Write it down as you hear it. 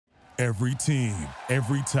Every team,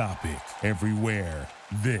 every topic, everywhere.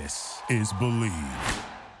 This is Believe.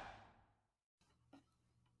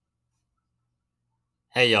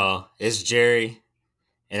 Hey y'all, it's Jerry,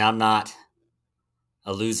 and I'm not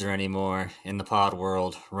a loser anymore in the pod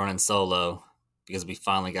world running solo because we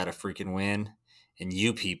finally got a freaking win, and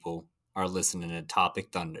you people are listening to Topic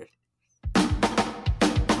Thunder.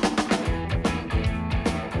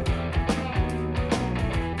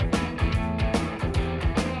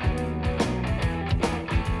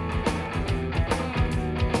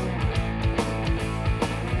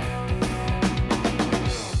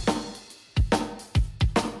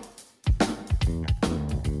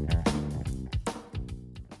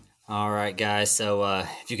 All right, guys. So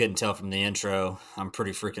if you couldn't tell from the intro, I'm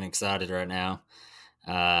pretty freaking excited right now.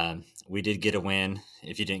 We did get a win.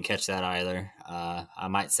 If you didn't catch that either, I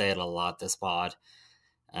might say it a lot this pod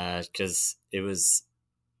because this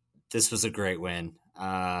was a great win.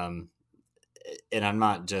 And I'm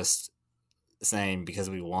not just saying because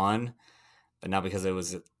we won, but not because it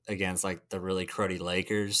was against like the really cruddy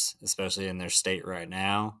Lakers, especially in their state right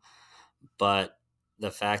now. But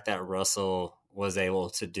the fact that Russell was able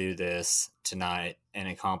to do this tonight and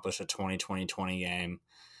accomplish a 20-20-20 game,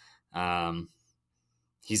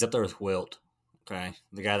 he's up there with Wilt, okay?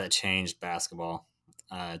 The guy that changed basketball,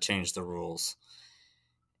 changed the rules.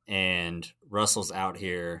 And Russell's out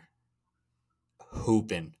here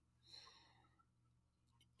hooping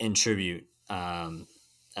in tribute of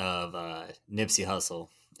Nipsey Hussle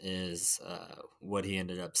is what he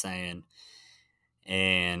ended up saying.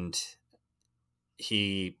 And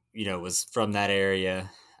he, was from that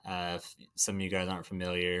area. If some of you guys aren't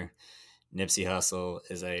familiar, Nipsey Hussle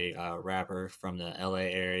is a rapper from the LA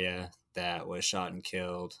area that was shot and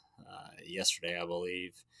killed yesterday, I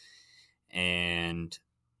believe. And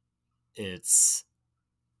I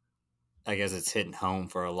guess it's hitting home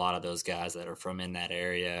for a lot of those guys that are from in that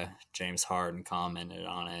area. James Harden commented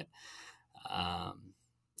on it.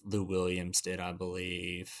 Lou Williams did, I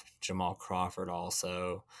believe. Jamal Crawford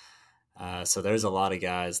also. So there's a lot of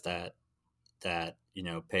guys that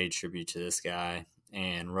paid tribute to this guy.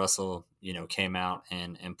 And Russell, came out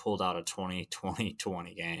and pulled out a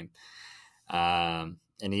 20-20-20 game. And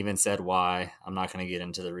even said why. I'm not going to get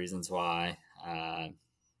into the reasons why.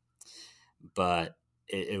 But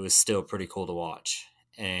it was still pretty cool to watch.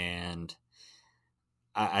 And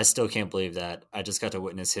I still can't believe that I just got to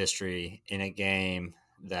witness history in a game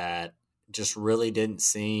that just really didn't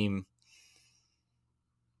seem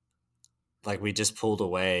like we just pulled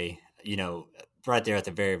away, right there at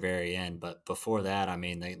the very, very end. But before that, I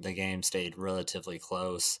mean, the game stayed relatively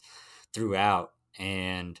close throughout.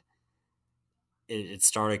 And it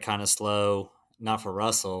started kind of slow, not for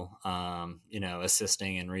Russell,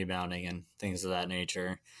 assisting and rebounding and things of that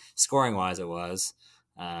nature. Scoring wise, it was.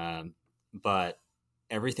 But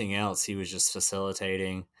everything else, he was just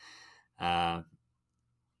facilitating. I'm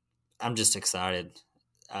just excited.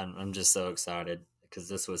 I'm just so excited because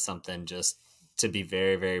this was something just to be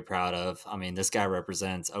very, very proud of. I mean, this guy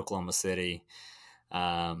represents Oklahoma City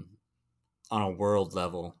on a world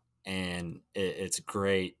level, and it's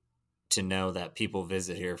great to know that people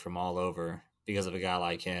visit here from all over because of a guy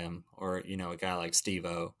like him or, a guy like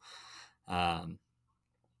Steve-O.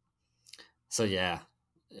 So, yeah,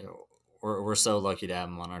 we're so lucky to have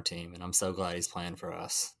him on our team, and I'm so glad he's playing for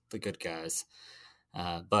us, the good guys.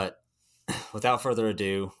 But without further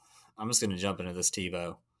ado, I'm just going to jump into this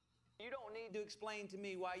TiVo. You don't need to explain to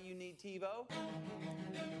me why you need TiVo.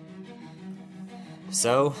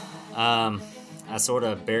 So, I sort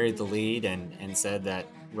of buried the lead and said that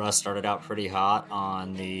Russ started out pretty hot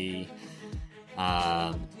on the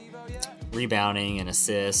rebounding and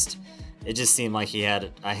assist. It just seemed like he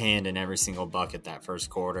had a hand in every single bucket that first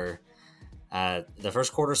quarter. The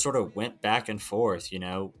first quarter sort of went back and forth.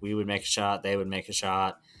 We would make a shot, they would make a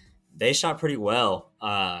shot. They shot pretty well.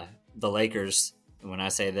 The Lakers, when I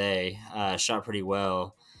say they, shot pretty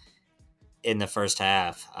well in the first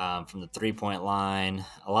half from the 3-point line,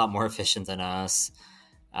 a lot more efficient than us.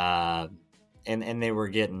 And they were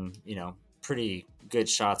getting, pretty good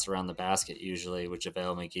shots around the basket usually with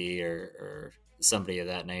JaVale McGee or somebody of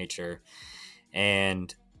that nature.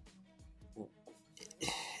 And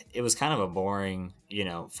it was kind of a boring,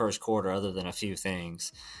 first quarter other than a few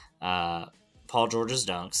things. Paul George's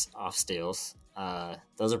dunks off steals.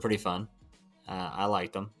 Those are pretty fun. I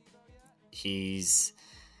liked them. He's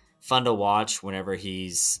fun to watch whenever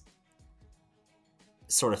he's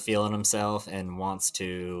sort of feeling himself and wants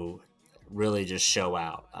to really just show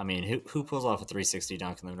out. I mean, who pulls off a 360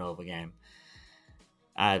 dunk in the middle of a game?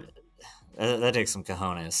 That that takes some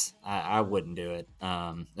cojones. I wouldn't do it,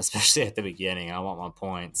 especially at the beginning. I want my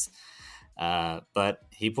points. But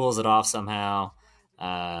he pulls it off somehow.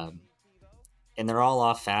 And they're all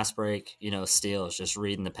off fast break, steals, just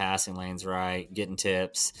reading the passing lanes right, getting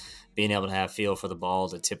tips, being able to have feel for the ball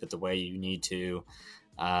to tip it the way you need to.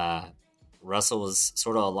 Russell was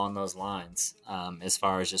sort of along those lines as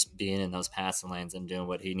far as just being in those passing lanes and doing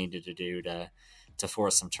what he needed to do to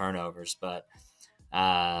force some turnovers. But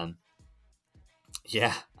yeah,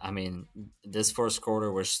 I mean, this first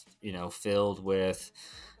quarter was, filled with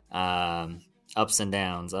ups and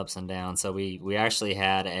downs. So we actually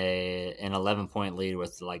had an 11-point lead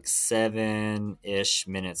with like 7-ish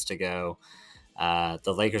minutes to go.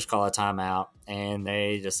 The Lakers call a timeout, and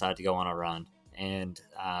they decide to go on a run. And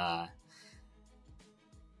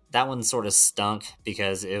that one sort of stunk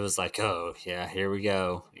because it was like, oh, yeah, here we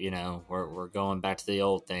go. We're going back to the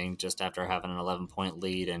old thing just after having an 11-point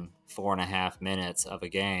lead in 4.5 minutes of a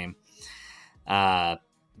game.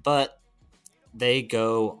 But they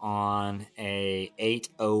go on a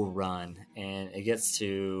 8-0 run, and it gets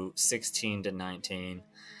to 16-19.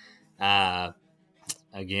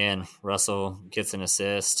 Again, Russell gets an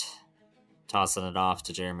assist, tossing it off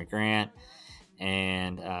to Jeremy Grant.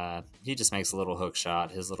 And he just makes a little hook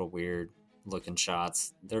shot. His little weird looking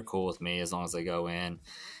shots, they're cool with me as long as they go in.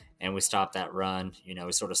 And we stop that run.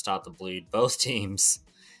 We sort of stop the bleed. Both teams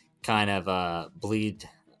kind of bled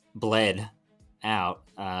out.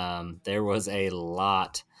 There was a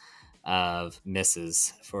lot of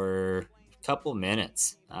misses for a couple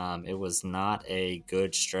minutes. It was not a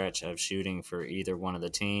good stretch of shooting for either one of the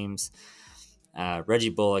teams. Reggie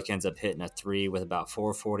Bullock ends up hitting a 3 with about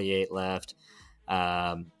 4:48 left.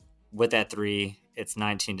 With that 3, it's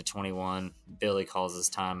 19-21. Billy calls his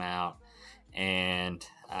timeout and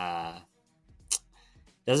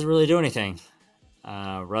doesn't really do anything.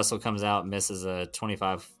 Russell comes out, misses a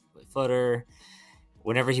 25-footer.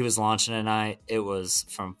 Whenever he was launching tonight, it was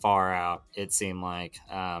from far out. It seemed like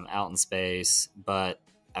out in space, but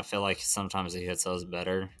I feel like sometimes he hits those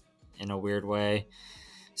better in a weird way.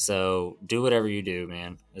 So do whatever you do,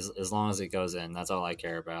 man. As long as it goes in, that's all I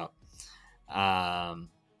care about.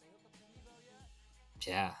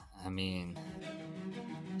 Yeah, I mean,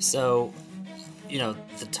 so,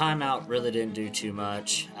 the timeout really didn't do too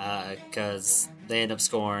much because they end up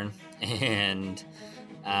scoring and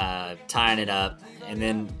tying it up. And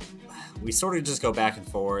then we sort of just go back and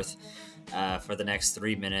forth for the next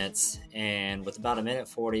 3 minutes. And with about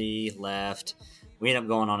 1:40 left, we end up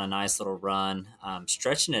going on a nice little run,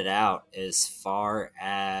 stretching it out as far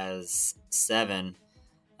as 7.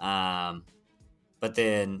 But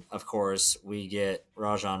then, of course, we get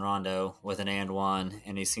Rajon Rondo with an and one,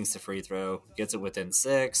 and he sinks the free throw, gets it within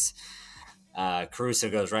 6.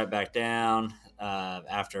 Caruso goes right back down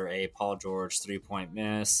after a Paul George 3-point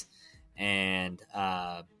miss, and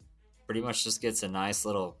pretty much just gets a nice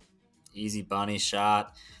little easy bunny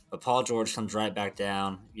shot. But Paul George comes right back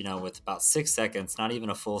down, with about 6 seconds, not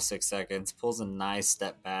even a full 6 seconds, pulls a nice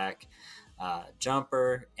step back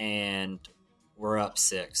jumper, and we're up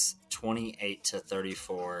 6,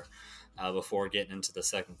 28-34 before getting into the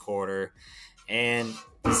second quarter. And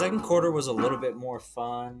the second quarter was a little bit more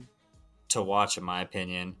fun to watch, in my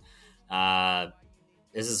opinion.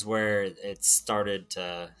 This is where it started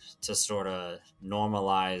to sort of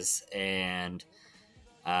normalize, and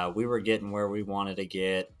we were getting where we wanted to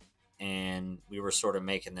get, and we were sort of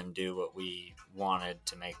making them do what we wanted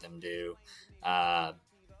to make them do.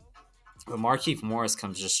 But Markieff Morris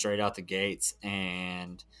comes just straight out the gates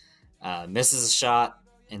and misses a shot,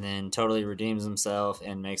 and then totally redeems himself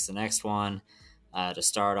and makes the next one to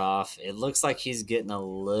start off. It looks like he's getting a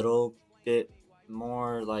little bit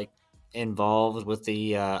more like involved with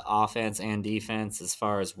the offense and defense as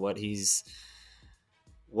far as what he's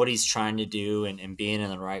trying to do and being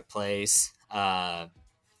in the right place.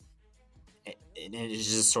 It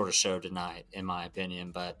just sort of showed tonight, in my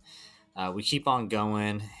opinion. But we keep on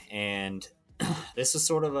going, and this is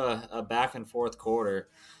sort of a back and forth quarter,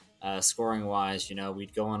 scoring wise.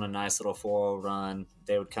 We'd go on a nice little 4-0 run.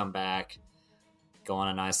 They would come back, go on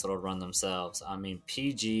a nice little run themselves. I mean,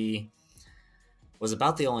 PG was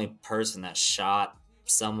about the only person that shot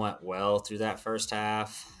somewhat well through that first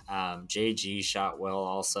half. JG shot well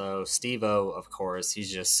also. Steve-O, of course,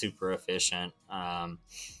 he's just super efficient.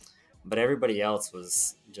 But everybody else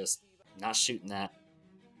was just not shooting that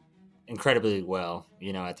incredibly well,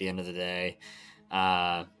 at the end of the day.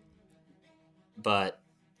 But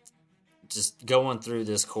just going through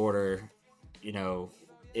this quarter,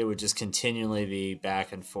 it would just continually be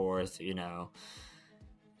back and forth,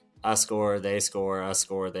 us score, they score, us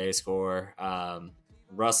score, they score.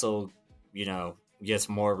 Russell gets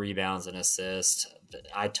more rebounds and assists.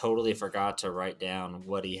 I totally forgot to write down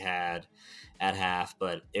what he had at half,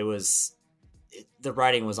 but the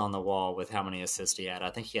writing was on the wall with how many assists he had. I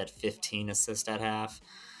think he had 15 assists at half,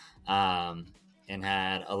 and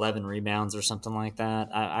had 11 rebounds or something like that.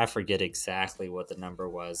 I forget exactly what the number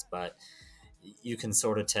was, but you can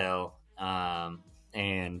sort of tell.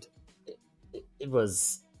 And it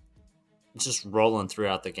was just rolling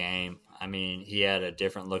throughout the game. I mean, he had a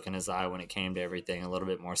different look in his eye when it came to everything, a little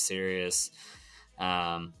bit more serious,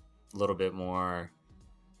 a little bit more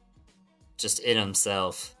just in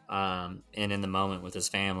himself, and in the moment with his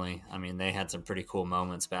family. I mean, they had some pretty cool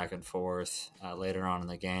moments back and forth later on in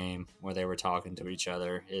the game where they were talking to each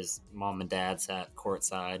other. His mom and dad sat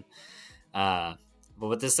courtside. But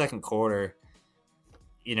with this second quarter,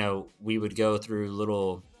 we would go through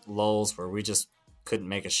little lulls where we just couldn't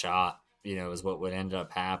make a shot, is what would end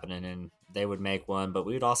up happening. And they would make one, but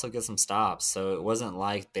we would also get some stops. So it wasn't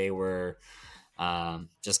like they were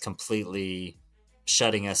just completely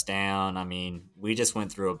shutting us down. I mean, we just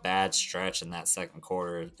went through a bad stretch in that second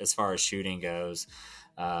quarter as far as shooting goes.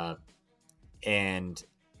 And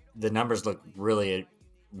the numbers looked really,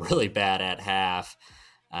 really bad at half.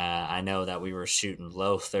 I know that we were shooting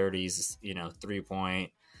low 30s,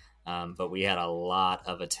 3-point, but we had a lot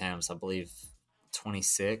of attempts. I believe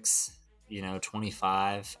 26,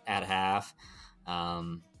 25 at half.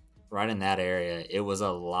 Right in that area, it was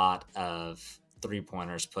a lot of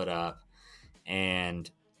 3-pointers put up. And,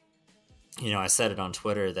 I said it on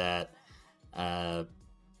Twitter that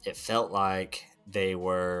it felt like they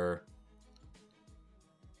were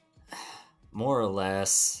more or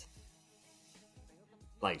less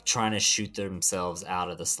like trying to shoot themselves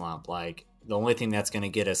out of the slump. Like, the only thing that's going to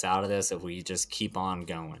get us out of this if we just keep on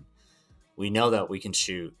going. We know that we can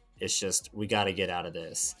shoot. It's just we got to get out of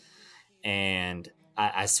this. And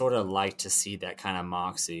I sort of like to see that kind of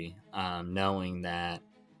moxie, knowing that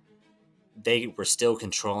they were still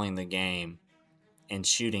controlling the game and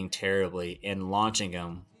shooting terribly and launching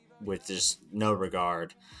them with just no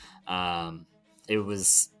regard. It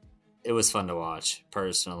was fun to watch,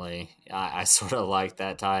 personally. I sort of like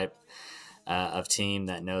that type of team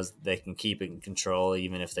that knows they can keep it in control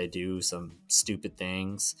even if they do some stupid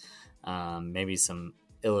things, maybe some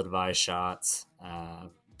ill-advised shots.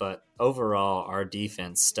 But overall, our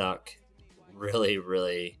defense stuck really,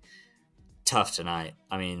 really tough tonight.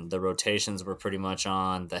 I mean, the rotations were pretty much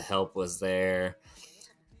on. The help was there.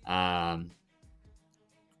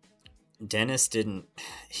 Dennis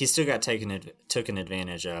he still got taken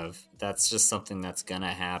advantage of. That's just something that's going to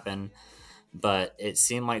happen. But it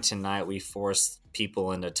seemed like tonight we forced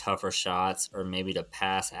people into tougher shots or maybe to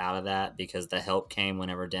pass out of that because the help came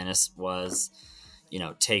whenever Dennis was,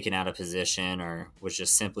 taken out of position or was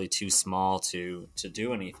just simply too small to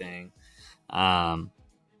do anything.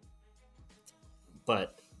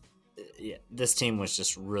 But yeah, this team was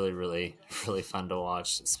just really, really, really fun to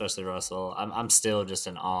watch, especially Russell. I'm still just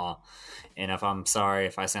in awe. And I'm sorry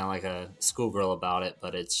if I sound like a schoolgirl about it,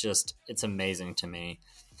 but it's amazing to me.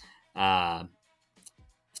 To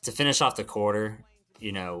finish off the quarter,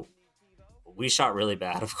 we shot really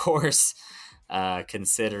bad, of course,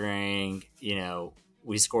 considering,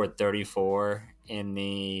 we scored 34 in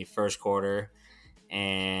the first quarter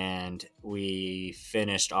and we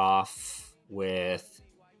finished off with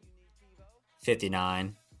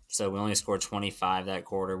 59. So we only scored 25 that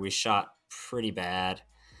quarter. We shot pretty bad.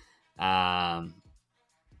 But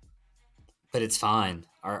it's fine.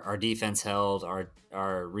 Our defense held,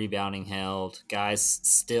 our rebounding held. Guys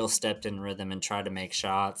still stepped in rhythm and tried to make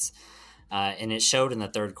shots. And it showed in the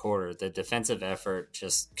third quarter. The defensive effort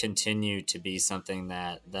just continued to be something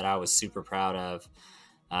that I was super proud of,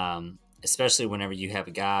 especially whenever you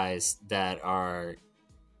have guys that are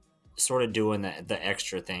sort of doing the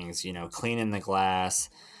extra things, cleaning the glass,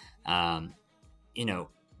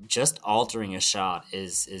 just altering a shot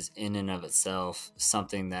is in and of itself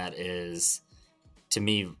something that is, to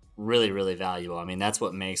me, really, really valuable. I mean, that's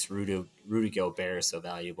what makes Rudy Gobert so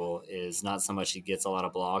valuable, is not so much he gets a lot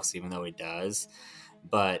of blocks, even though he does,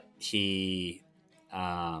 but he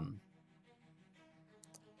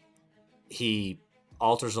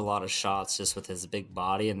alters a lot of shots just with his big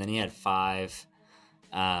body. And then he had 5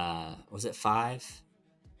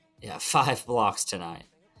 blocks tonight.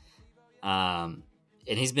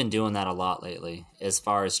 And he's been doing that a lot lately as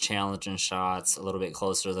far as challenging shots a little bit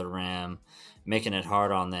closer to the rim, making it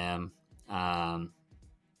hard on them, and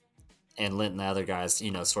letting the other guys,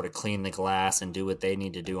 sort of clean the glass and do what they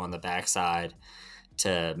need to do on the backside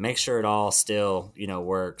to make sure it all still,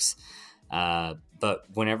 works. But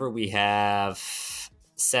whenever we have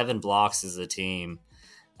 7 blocks as a team,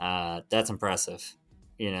 That's impressive.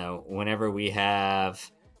 Whenever we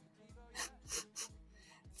have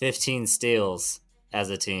 15 steals as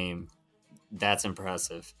a team, that's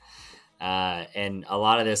impressive. And a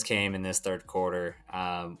lot of this came in this third quarter.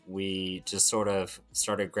 We just sort of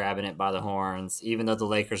started grabbing it by the horns. Even though the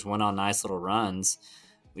Lakers went on nice little runs,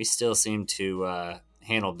 we still seemed to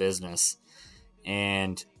handle business.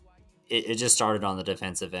 And it just started on the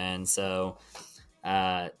defensive end. So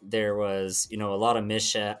there was, a lot of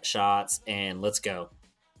missed shots, and let's go.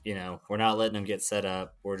 We're not letting them get set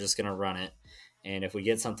up. We're just going to run it. And if we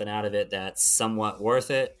get something out of it that's somewhat worth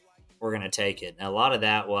it, we're going to take it. And a lot of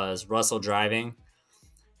that was Russell driving,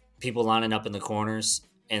 people lining up in the corners,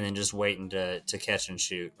 and then just waiting to catch and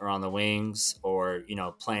shoot, or on the wings, or,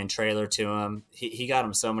 playing trailer to him. He got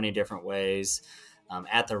him so many different ways,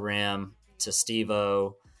 at the rim, to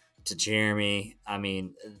Steve-O, to Jeremy. I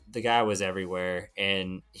mean, the guy was everywhere,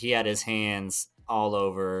 and he had his hands all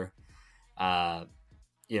over,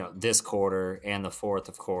 this quarter and the fourth,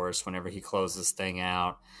 of course, whenever he closed this thing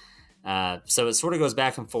out. So it sort of goes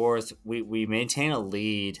back and forth. We maintain a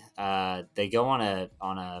lead. They go on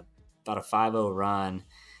about a 5-0 run,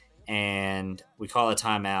 and we call a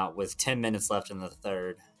timeout with 10 minutes left in the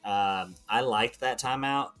third. I liked that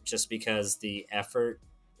timeout just because the effort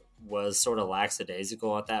was sort of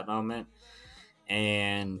lackadaisical at that moment.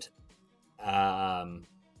 And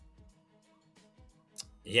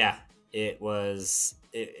it was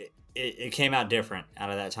it came out different out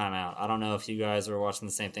of that timeout. I don't know if you guys were watching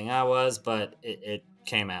the same thing I was, but it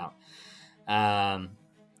came out. After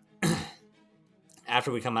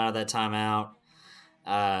we come out of that timeout,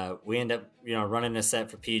 we end up running a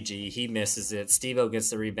set for PG. He misses it. Steve-O gets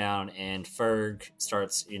the rebound, and Ferg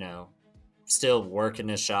starts still working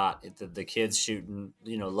his shot. The kid's shooting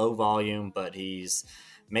low volume, but he's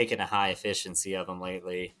making a high efficiency of them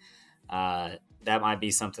lately. That might be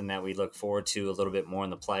something that we look forward to a little bit more in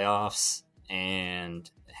the playoffs, and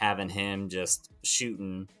having him just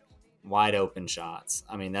shooting wide open shots.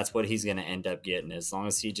 I mean, that's what he's going to end up getting. As long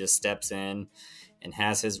as he just steps in and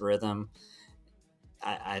has his rhythm,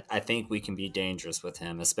 I think we can be dangerous with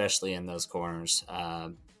him, especially in those corners.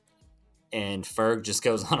 And Ferg just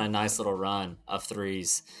goes on a nice little run of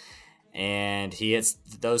threes, and he hits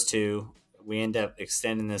those two. We end up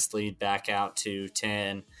extending this lead back out to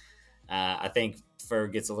 10. I think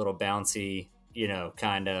Ferg gets a little bouncy,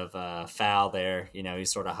 kind of foul there.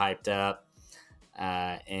 He's sort of hyped up.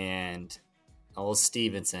 And old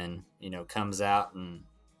Stevenson, comes out and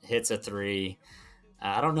hits a three.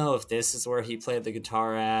 I don't know if this is where he played the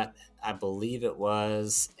guitar at. I believe it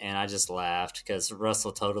was. And I just laughed because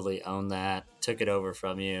Russell totally owned that, took it over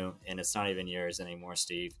from you, and it's not even yours anymore,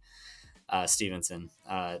 Stevenson.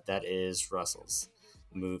 That is Russell's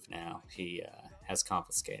move now. He has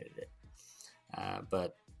confiscated it.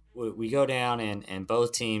 But we go down, and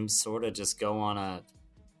both teams sort of just go on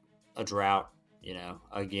a drought,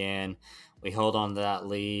 again. We hold on to that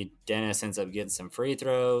lead. Dennis ends up getting some free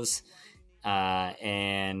throws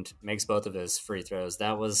and makes both of his free throws.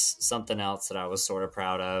 That was something else that I was sort of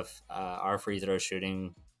proud of. Our free throw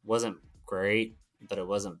shooting wasn't great, but it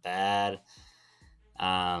wasn't bad.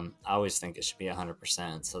 I always think it should be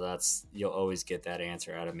 100%. So you'll always get that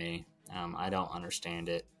answer out of me. I don't understand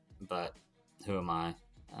it, but who am I?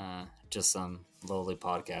 Just some lowly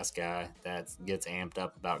podcast guy that gets amped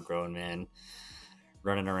up about grown men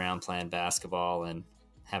running around playing basketball and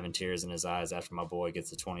having tears in his eyes after my boy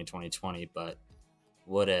gets a 20-20-20, but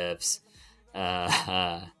whatevs.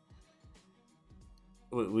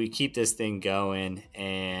 We keep this thing going,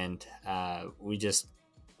 and we just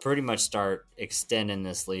pretty much start extending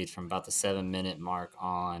this lead from about the 7-minute mark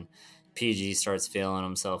on. PG starts feeling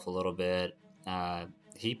himself a little bit.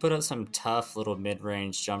 He put up some tough little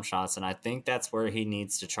mid-range jump shots, and I think that's where he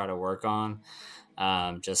needs to try to work on,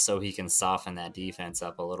 just so he can soften that defense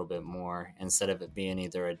up a little bit more. Instead of it being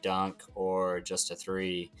either a dunk or just a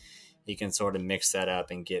three, he can sort of mix that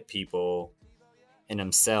up and get people and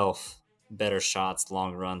himself better shots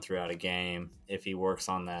long run throughout a game if he works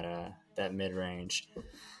on that mid-range.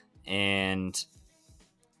 And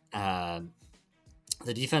the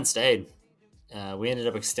defense stayed. We ended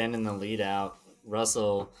up extending the lead out.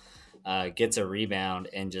 Russell gets a rebound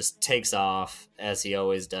and just takes off as he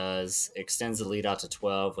always does, extends the lead out to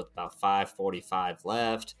 12 with about 5:45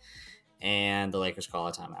 left, and the Lakers call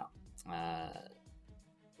a timeout.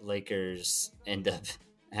 Lakers end up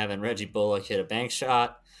having Reggie Bullock hit a bank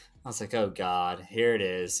shot. I was like, oh God, here it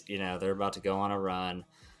is. They're about to go on a run,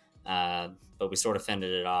 but we sort of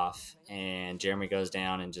fended it off, and Jeremy goes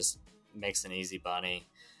down and just makes an easy bunny.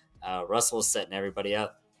 Russell was setting everybody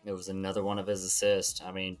up. it was another one of his assists.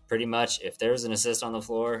 I mean, pretty much if there was an assist on the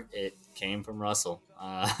floor, it came from Russell.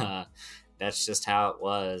 That's just how it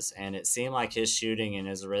was. And it seemed like his shooting and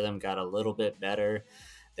his rhythm got a little bit better.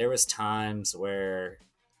 There was times where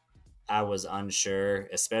I was unsure,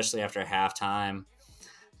 especially after halftime.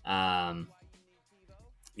 Um,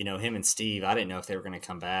 him and Steve, I didn't know if they were going to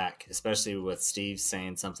come back, especially with Steve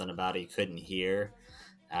saying something about he couldn't hear.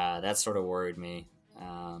 That sort of worried me.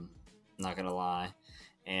 Not going to lie.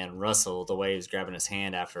 And Russell, the way he was grabbing his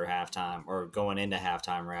hand after halftime, or going into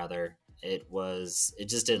halftime rather, it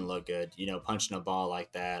just didn't look good. Punching a ball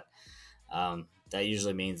like that, that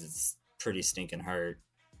usually means it's pretty stinking hurt,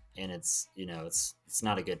 and it's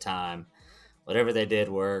not a good time. Whatever they did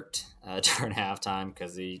worked during halftime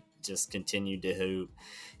because he just continued to hoop.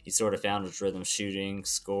 He sort of found his rhythm shooting,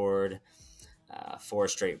 scored 4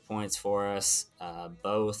 straight points for us,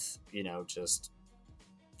 both just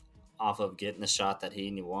off of getting the shot that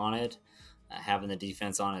he wanted, having the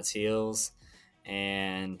defense on its heels,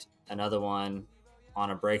 and another one on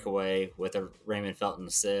a breakaway with a Raymond Felton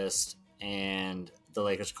assist, and the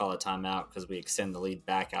Lakers call a timeout because we extend the lead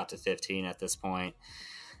back out to 15 at this point.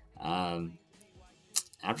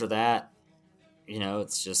 After that,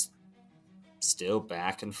 it's just still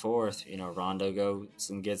back and forth. Rondo goes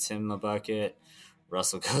and gets him a bucket.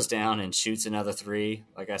 Russell goes down and shoots another 3.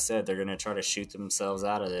 Like I said, they're going to try to shoot themselves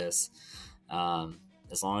out of this.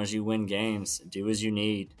 As long as you win games, do as you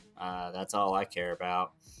need. That's all I care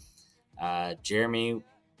about. Jeremy,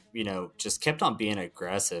 just kept on being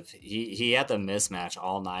aggressive. He had the mismatch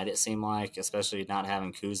all night, it seemed like, especially not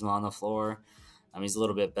having Kuzma on the floor. He's a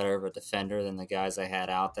little bit better of a defender than the guys I had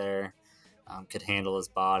out there. Could handle his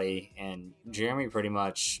body. And Jeremy pretty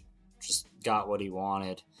much just got what he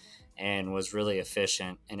wanted and was really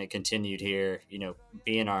efficient, and it continued here.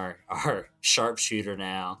 Being our sharpshooter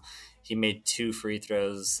now, he made 2 free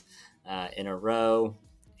throws in a row,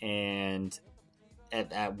 and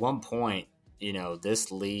at one point,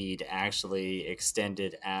 this lead actually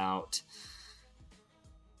extended out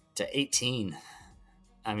to 18.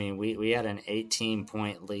 I mean, we had an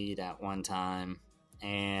 18-point lead at one time,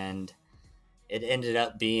 and it ended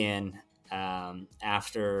up being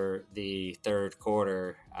after the third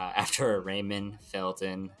quarter, after a Raymond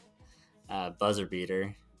Felton buzzer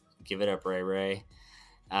beater. Give it up, Ray Ray.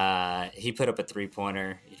 He put up a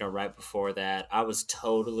 3-pointer, right before that. I was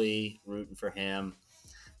totally rooting for him.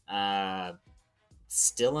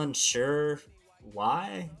 Still unsure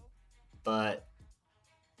why, but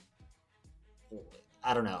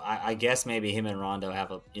I don't know. I guess maybe him and Rondo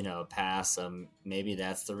have a pass. Maybe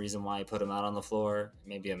that's the reason why he put him out on the floor.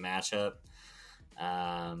 Maybe a matchup.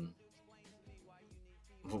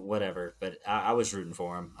 Whatever. But I was rooting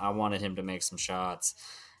for him. I wanted him to make some shots,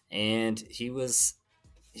 and he was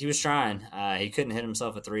trying. He couldn't hit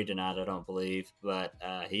himself a 3 tonight, I don't believe, but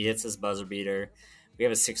he hits his buzzer beater. We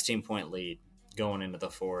have a 16-point lead going into the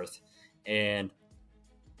fourth, and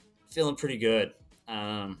feeling pretty good.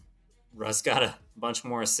 Russ got a bunch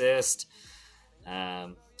more assists,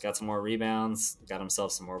 got some more rebounds, got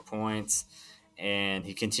himself some more points, and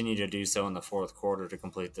he continued to do so in the fourth quarter to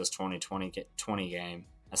complete this 20 game.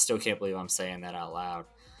 I still can't believe I'm saying that out loud.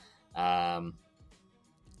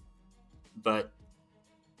 But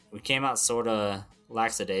we came out sort of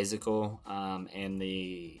lackadaisical, and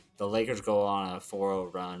the Lakers go on a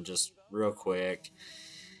 4-0 run just real quick.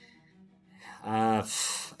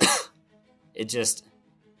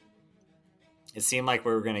 It seemed like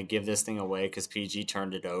we were going to give this thing away because PG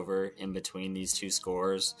turned it over in between these 2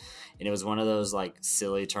 scores. And it was one of those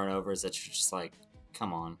silly turnovers that you're just like,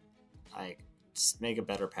 come on, just make a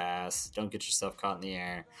better pass. Don't get yourself caught in the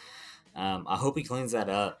air. I hope he cleans that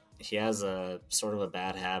up. He has a sort of a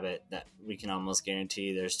bad habit that we can almost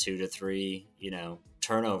guarantee there's 2 to 3,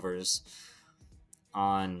 turnovers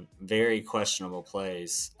on very questionable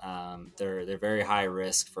plays. They're very high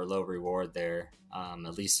risk for low reward there,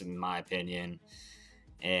 at least in my opinion.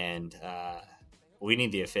 And we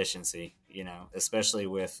need the efficiency, especially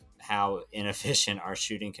with how inefficient our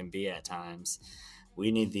shooting can be at times.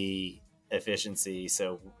 We need the efficiency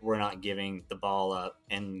so we're not giving the ball up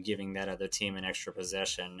and giving that other team an extra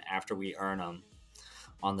possession after we earn them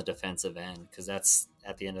on the defensive end, because that's,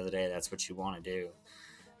 at the end of the day, that's what you want to do.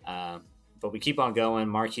 But we keep on going.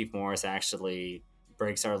 Markieff Morris actually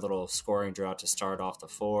breaks our little scoring drought to start off the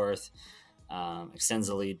fourth, extends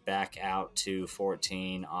the lead back out to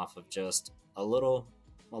 14 off of just a little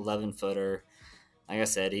 11-footer. Like I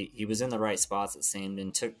said, he was in the right spots, it seemed,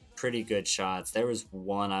 and took pretty good shots. There was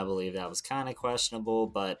one, I believe, that was kind of questionable,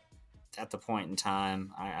 but at the point in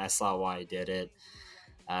time, I saw why he did it.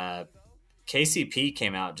 KCP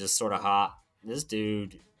came out just sort of hot. This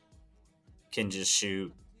dude can just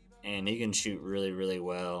shoot, and he can shoot really, really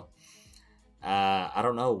well. I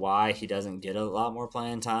don't know why he doesn't get a lot more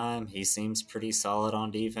playing time. He seems pretty solid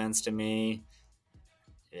on defense to me.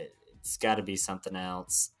 It's got to be something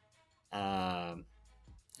else.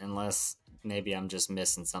 Unless maybe I'm just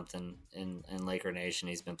missing something in Laker Nation.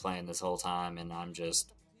 He's been playing this whole time, and I'm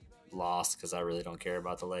just lost because I really don't care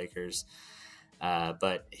about the Lakers.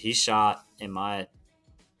 But he shot, in my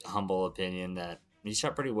humble opinion, that he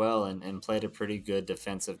shot pretty well and played a pretty good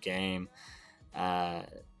defensive game.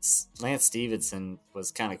 Lance Stevenson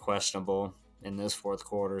was kind of questionable in this fourth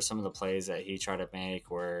quarter. Some of the plays that he tried to make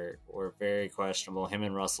were very questionable. Him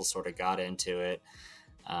and Russell sort of got into it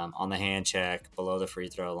on the hand check below the free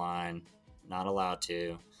throw line. Not allowed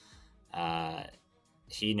to.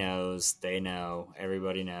 He knows, they know,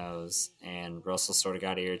 everybody knows, and Russell sort of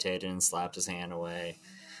got irritated and slapped his hand away.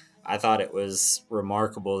 I thought it was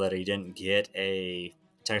remarkable that he didn't get a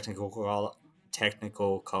technical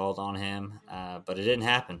called on him, but it didn't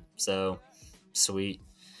happen. So sweet.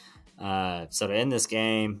 So to end this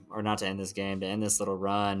game, or not to end this game, to end this little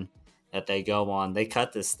run that they go on, they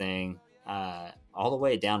cut this thing all the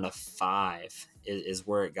way down to 5 is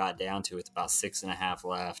where it got down to, with about 6.5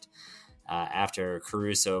 left. After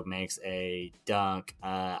Caruso makes a dunk,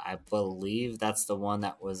 I believe that's the one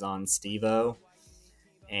that was on Steve-O.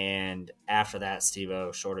 And after that,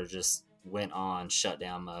 Steve-O sort of just went on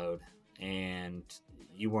shutdown mode, and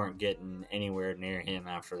you weren't getting anywhere near him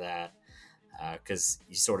after that because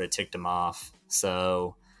you sort of ticked him off.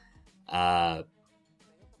 So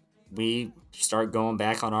we start going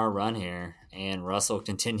back on our run here, and Russell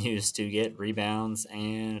continues to get rebounds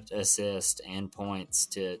and assists and points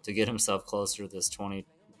to get himself closer to this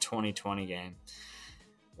 2020 game.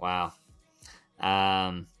 Wow.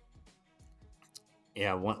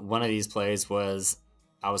 Yeah, one of these plays was,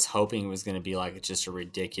 I was hoping it was going to be like just a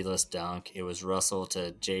ridiculous dunk. It was Russell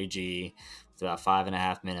to JG with about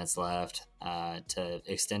 5.5 minutes left to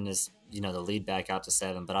extend this, the lead back out to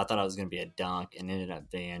 7. But I thought it was going to be a dunk, and ended up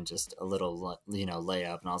being just a little,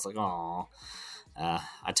 layup. And I was like, oh,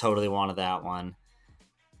 I totally wanted that one.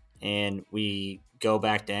 And we go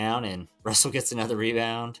back down, and Russell gets another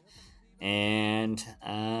rebound, and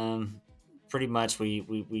pretty much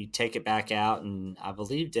we take it back out, and I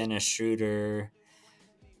believe Dennis Schroeder,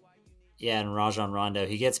 and Rajon Rondo,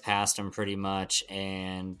 he gets past him pretty much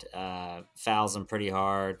and fouls him pretty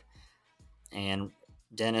hard, and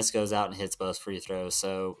Dennis goes out and hits both free throws.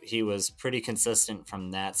 So he was pretty consistent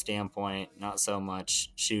from that standpoint, not so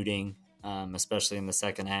much shooting, especially in the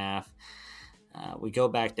second half. We go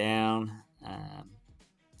back down.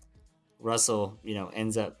 Russell,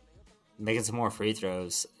 ends up making some more free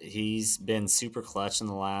throws. He's been super clutch in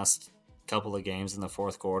the last couple of games in the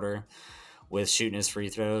fourth quarter with shooting his free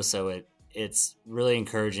throws. So it's really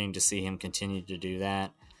encouraging to see him continue to do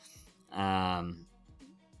that.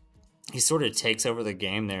 He sort of takes over the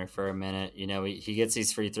game there for a minute. He gets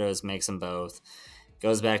these free throws, makes them both,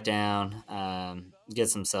 goes back down,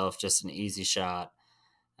 gets himself just an easy shot.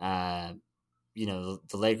 The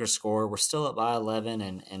Lakers score. We're still up by 11,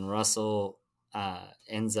 and Russell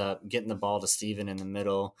ends up getting the ball to Steven in the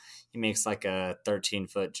middle. He makes like a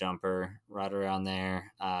 13-foot jumper right around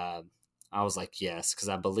there. I was like, yes, because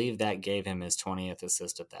I believe that gave him his 20th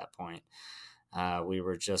assist at that point. We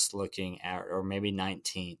were just looking at, or maybe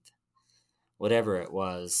 19th, whatever it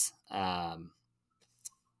was.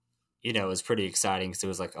 It was pretty exciting because it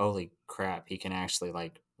was like, holy crap, he can actually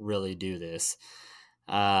like really do this.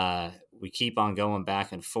 We keep on going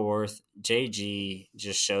back and forth. JG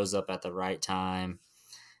just shows up at the right time,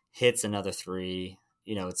 hits another 3.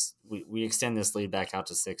 We extend this lead back out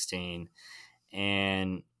to 16,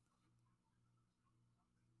 and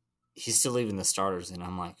he's still leaving the starters, and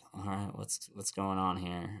I'm like, all right, what's going on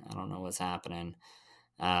here? I don't know what's happening.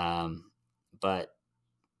 But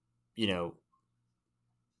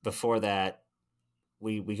before that,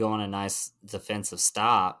 we go on a nice defensive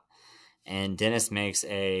stop, and Dennis makes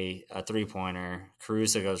a 3-pointer.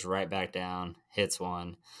 Caruso goes right back down, hits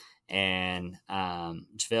one, and JaVale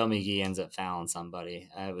McGee ends up fouling somebody.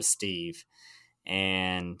 It was Steve,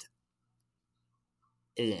 and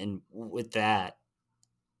with that,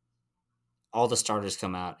 all the starters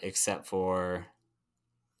come out except for,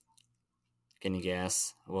 can you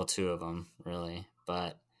guess? Well, 2 of them really,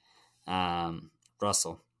 but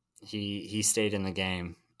Russell, he stayed in the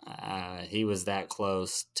game. He was that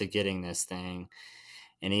close to getting this thing,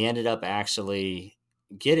 and he ended up actually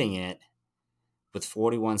getting it with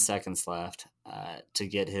 41 seconds left to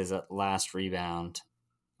get his last rebound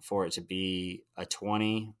for it to be a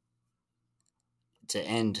 20 to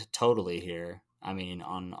end totally here. I mean,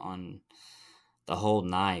 on the whole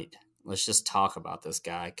night. let's just talk about this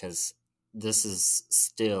guy, because this is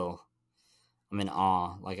still, I'm in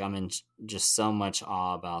awe. Like, I'm in just so much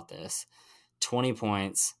awe about this. 20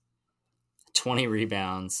 points, 20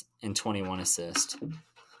 rebounds, and 21 assists.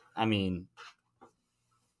 I mean,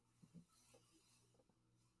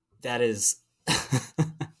 that is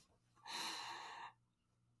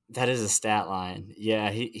that is a stat line.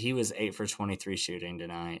 Yeah, he was 8 for 23 shooting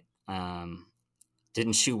tonight.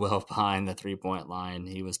 Didn't shoot well behind the 3-point line.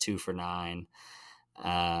 He was 2 for 9.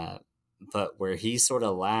 But where he sort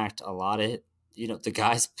of lacked a lot of, the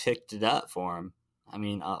guys picked it up for him. I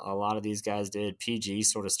mean, a lot of these guys did. PG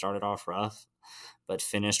sort of started off rough, but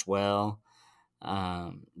finished well.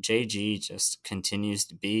 JG just continues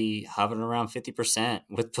to be hovering around 50%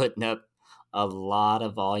 with putting up a lot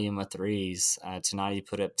of volume of threes. Tonight he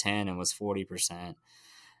put up 10 and was 40%.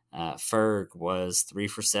 Ferg was 3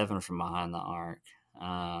 for 7 from behind the arc.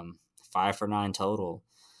 5 for 9 total.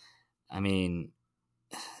 I mean,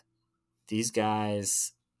 these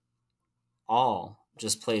guys all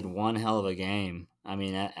just played one hell of a game. I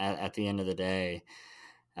mean, at the end of the day,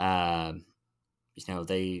 they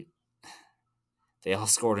all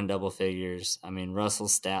scored in double figures. I mean,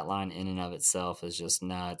 Russell's stat line in and of itself is just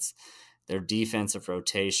nuts. Their defensive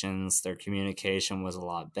rotations, their communication was a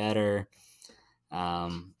lot better.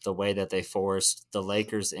 The way that they forced the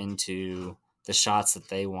Lakers into the shots that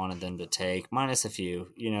they wanted them to take, minus a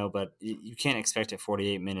few, but you can't expect it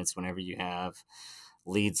 48 minutes whenever you have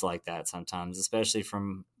leads like that sometimes, especially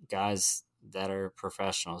from guys that are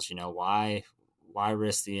professionals. Why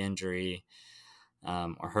risk the injury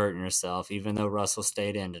or hurting yourself, even though Russell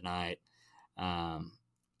stayed in tonight?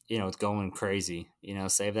 It's going crazy.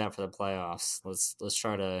 Save that for the playoffs. Let's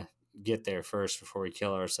try to get there first before we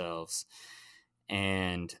kill ourselves.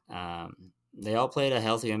 And they all played a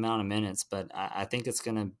healthy amount of minutes, but I think it's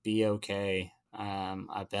going to be okay.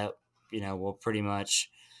 I bet, we'll pretty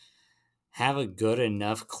much have a good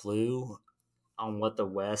enough clue on what the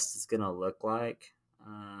West is going to look like,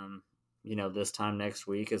 this time next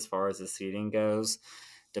week as far as the seeding goes,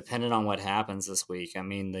 depending on what happens this week. I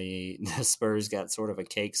mean, the Spurs got sort of a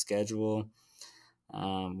cake schedule.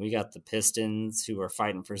 We got the Pistons, who are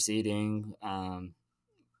fighting for seeding.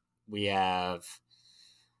 We have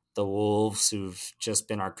the Wolves, who've just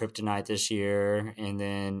been our kryptonite this year. And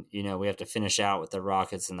then, we have to finish out with the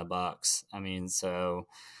Rockets and the Bucks. I mean, so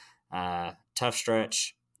tough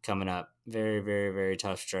stretch coming up. Very, very, very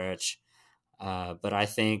tough stretch. But I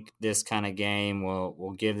think this kind of game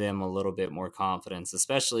will give them a little bit more confidence,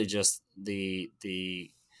 especially just the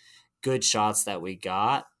good shots that we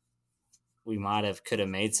got. We could have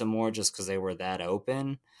made some more just because they were that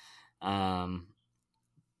open. But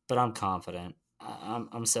I'm confident.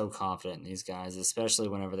 I'm so confident in these guys, especially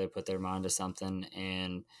whenever they put their mind to something.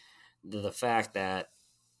 And the fact that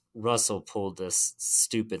Russell pulled this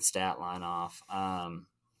stupid stat line off.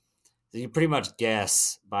 You pretty much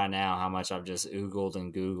guess by now how much I've just oogled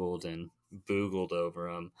and Googled and boogled over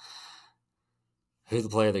him, who the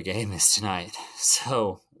player of the game is tonight.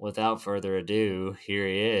 So, without further ado, here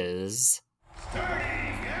he is.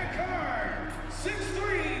 Starting at guard,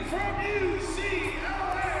 6'3" from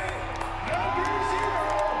UCLA, number 0,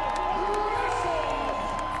 Russell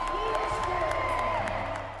Westbrook.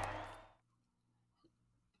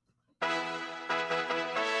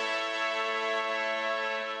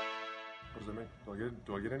 What does it mean?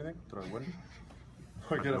 Do I get anything? Did I win?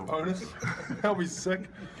 Do I get a bonus? That'll be sick.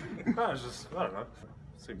 No, it's just, I don't know.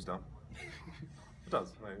 Seems dumb. It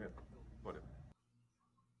does. Yeah. Whatever.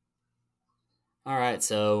 All right,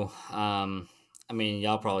 so,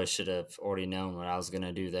 y'all probably should have already known what I was going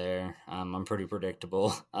to do there. I'm pretty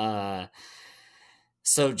predictable.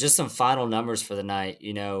 So just some final numbers for the night.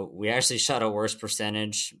 We actually shot a worse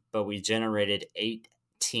percentage, but we generated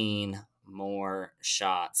 18 more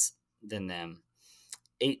shots than them.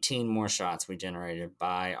 18 more shots we generated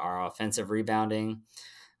by our offensive rebounding,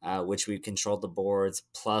 which we controlled the boards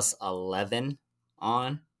plus 11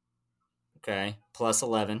 on. Okay, plus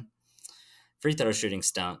 11. Free throw shooting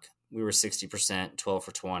stunk. We were 60%, 12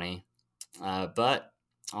 for 20. But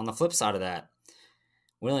on the flip side of that,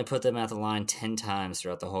 we only put them at the line 10 times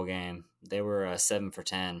throughout the whole game. They were 7 for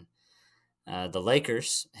 10. The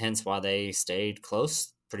Lakers, hence why they stayed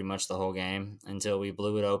close pretty much the whole game until we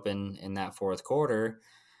blew it open in that fourth quarter,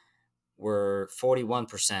 were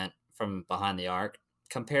 41% from behind the arc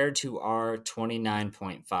compared to our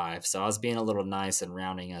 29.5. So I was being a little nice and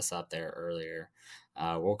rounding us up there earlier.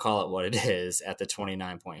 We'll call it what it is at the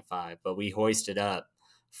 29.5, but we hoisted up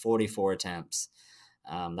 44 attempts.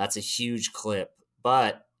 That's a huge clip,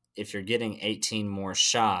 but if you're getting 18 more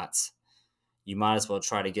shots, you might as well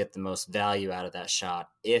try to get the most value out of that shot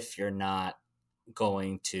if you're not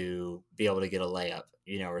going to be able to get a layup,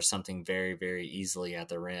 or something very, very easily at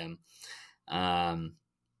the rim.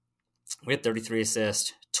 We had 33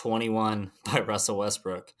 assists, 21 by Russell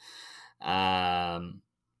Westbrook, 15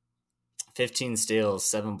 steals,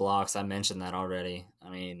 7 blocks. I mentioned that already. I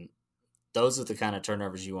mean, those are the kind of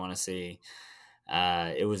turnovers you want to see.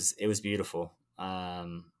 It was beautiful.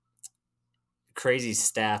 Crazy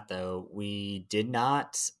stat though, we did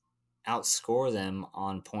not outscore them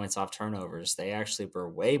on points off turnovers. They actually were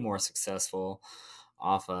way more successful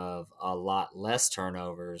off of a lot less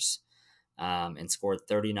turnovers, and scored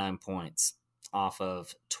 39 points off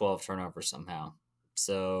of 12 turnovers somehow.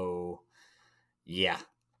 So, yeah,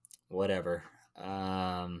 whatever.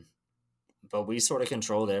 But we sort of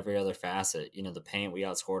controlled every other facet. The paint, we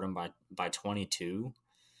outscored them by 22.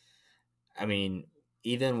 I mean,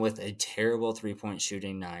 even with a terrible 3-point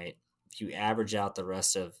shooting night, if you average out the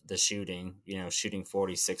rest of the shooting, shooting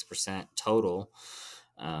 46% total,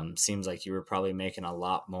 seems like you were probably making a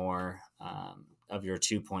lot more of your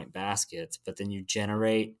 2-point baskets, but then you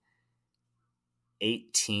generate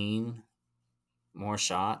 18 more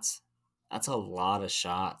shots. That's a lot of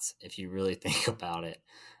shots if you really think about it.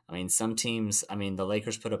 I mean, some teams, the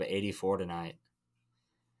Lakers put up 84 tonight,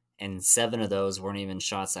 and 7 of those weren't even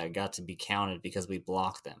shots that got to be counted because we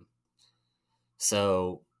blocked them.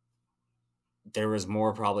 So there was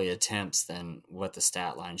more probably attempts than what the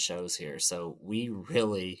stat line shows here. So we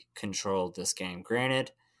really controlled this game.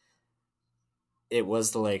 Granted, it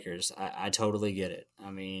was the Lakers. I totally get it.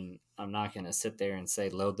 I mean, I'm not going to sit there and say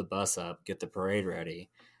load the bus up, get the parade ready.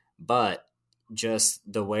 But just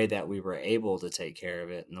the way that we were able to take care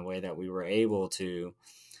of it and the way that we were able to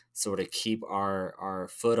sort of keep our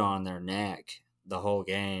foot on their neck the whole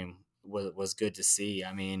game was good to see.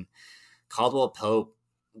 I mean, Caldwell Pope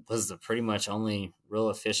was the pretty much only real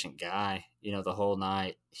efficient guy, the whole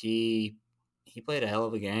night. He played a hell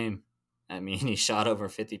of a game. I mean, he shot over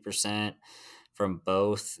 50% from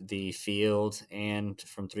both the field and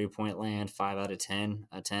from 3-point land, 5 out of 10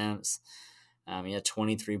 attempts. He had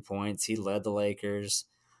 23 points. He led the Lakers.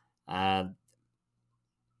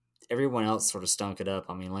 Everyone else sort of stunk it up.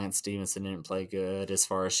 I mean, Lance Stevenson didn't play good as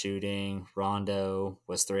far as shooting. Rondo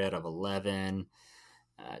was 3 out of 11.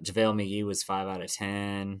 JaVale McGee was 5 out of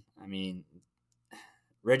 10. I mean,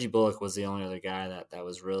 Reggie Bullock was the only other guy that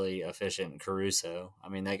was really efficient. Caruso. I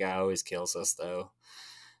mean, that guy always kills us, though,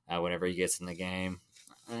 whenever he gets in the game.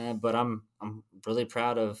 But I'm really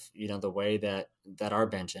proud of, the way that our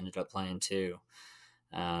bench ended up playing, too.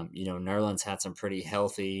 Nerlens had some pretty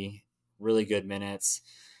healthy, really good minutes.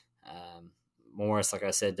 Morris, like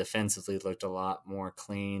I said, defensively looked a lot more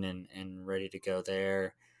clean and ready to go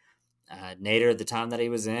there. Nader, at the time that he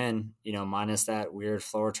was in, minus that weird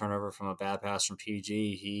floor turnover from a bad pass from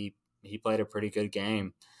PG, he played a pretty good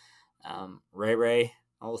game. Ray,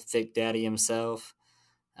 old thick daddy himself,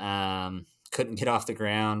 couldn't get off the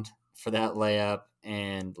ground for that layup,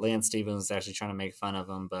 and Lance Stevenson was actually trying to make fun of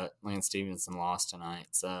him, but Lance Stevenson lost tonight,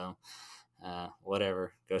 so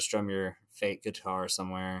whatever. Go strum your fake guitar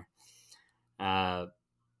somewhere.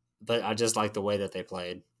 But I just like the way that they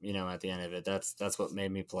played, at the end of it. That's what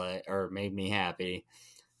made me happy.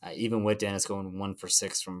 Even with Dennis going 1 for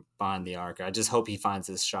 6 from behind the arc. I just hope he finds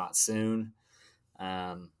his shot soon.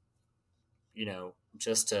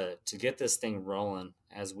 Just to get this thing rolling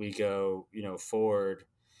as we go, forward.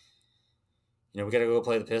 We got to go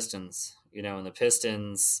play the Pistons, and the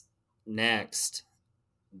Pistons next,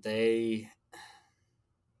 they're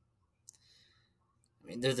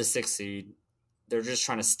the 6th seed. They're just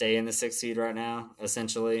trying to stay in the 6th seed right now,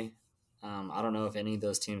 essentially. I don't know if any of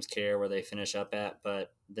those teams care where they finish up at,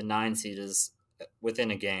 but the 9 seed is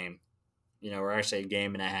within a game. We're actually a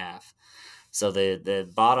game and a half. So the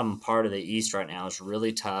bottom part of the East right now is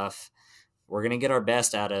really tough. We're going to get our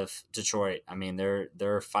best out of Detroit. I mean,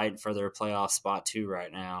 they're fighting for their playoff spot too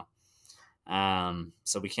right now.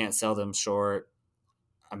 So we can't sell them short.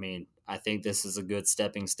 I mean, I think this is a good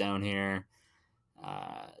stepping stone here.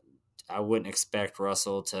 I wouldn't expect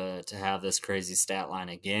Russell to have this crazy stat line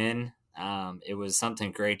again. It was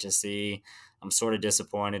something great to see. I'm sort of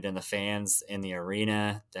disappointed in the fans in the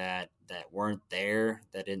arena that weren't there,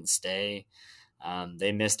 that didn't stay.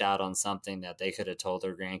 They missed out on something that they could have told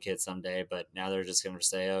their grandkids someday, but now they're just going to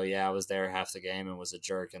say, oh, yeah, I was there half the game and was a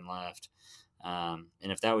jerk and left. And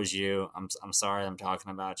if that was you, I'm sorry I'm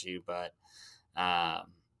talking about you, but I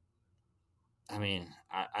mean,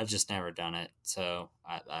 I've just never done it, so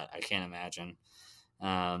I can't imagine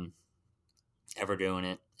ever doing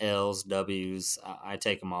it. L's, W's, I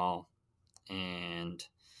take them all. And,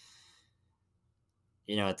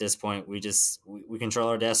 at this point, we control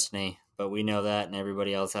our destiny, but we know that, and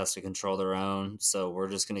everybody else has to control their own. So we're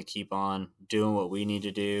just going to keep on doing what we need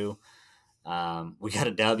to do. We got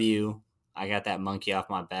a W. I got that monkey off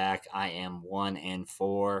my back. I am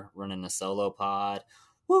 1-4 running a solo pod.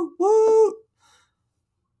 Woo, woo.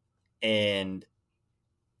 And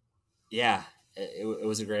yeah, it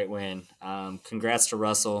was a great win. Congrats to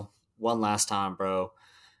Russell. One last time, bro.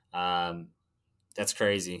 That's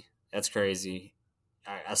crazy. That's crazy.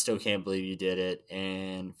 I still can't believe you did it.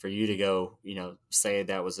 And for you to go, say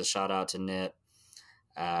that was a shout out to Nip,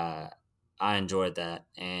 I enjoyed that.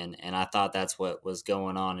 And I thought that's what was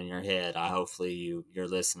going on in your head. Hopefully you're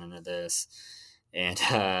listening to this. And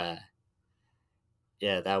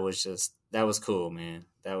yeah, that was cool, man.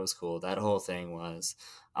 That was cool. That whole thing was.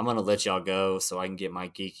 I'm going to let y'all go so I can get my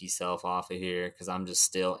geeky self off of here because I'm just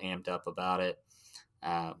still amped up about it.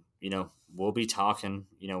 We'll be talking,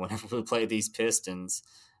 whenever we play these Pistons.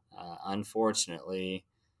 Unfortunately,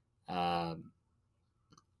 like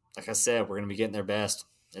I said, we're going to be getting their best.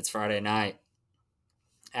 It's Friday night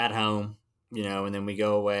at home, and then we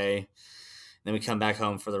go away. And then we come back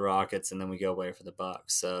home for the Rockets, and then we go away for the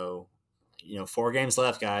Bucks. So, 4 games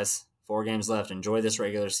left, guys. 4 games left. Enjoy this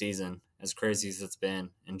regular season. As crazy as it's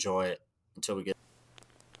been, enjoy it until we get.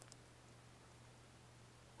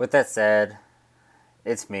 With that said,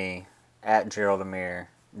 it's me, at Gerald Amir,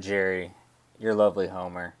 Jerry, your lovely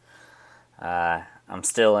homer. I'm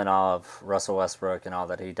still in awe of Russell Westbrook and all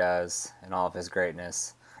that he does and all of his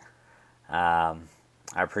greatness. I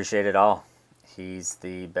appreciate it all. He's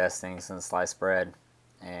the best thing since sliced bread,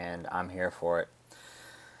 and I'm here for it.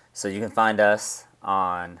 So you can find us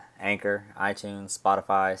on Anchor, iTunes,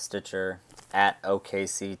 Spotify, Stitcher, at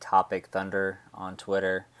OKC Topic Thunder on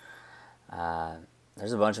Twitter.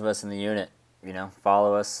 There's a bunch of us in the unit.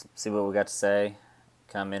 Follow us, see what we got to say,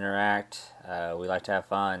 come interact. We like to have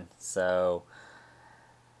fun. So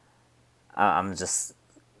I'm just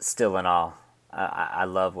still in awe. I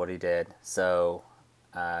love what he did. So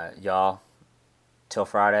y'all, till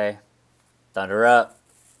Friday, Thunder up.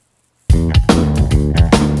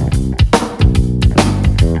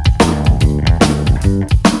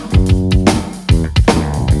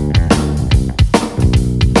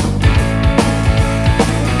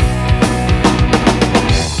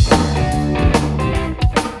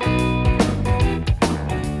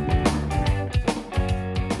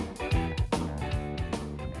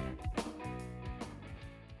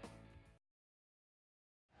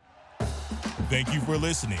 Thank you for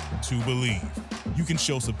listening to Believe. You can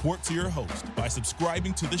show support to your host by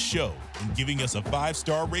subscribing to the show and giving us a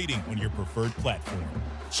 5-star rating on your preferred platform.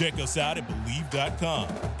 Check us out at Believe.com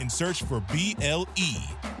and search for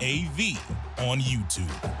BLEAV on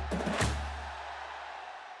YouTube.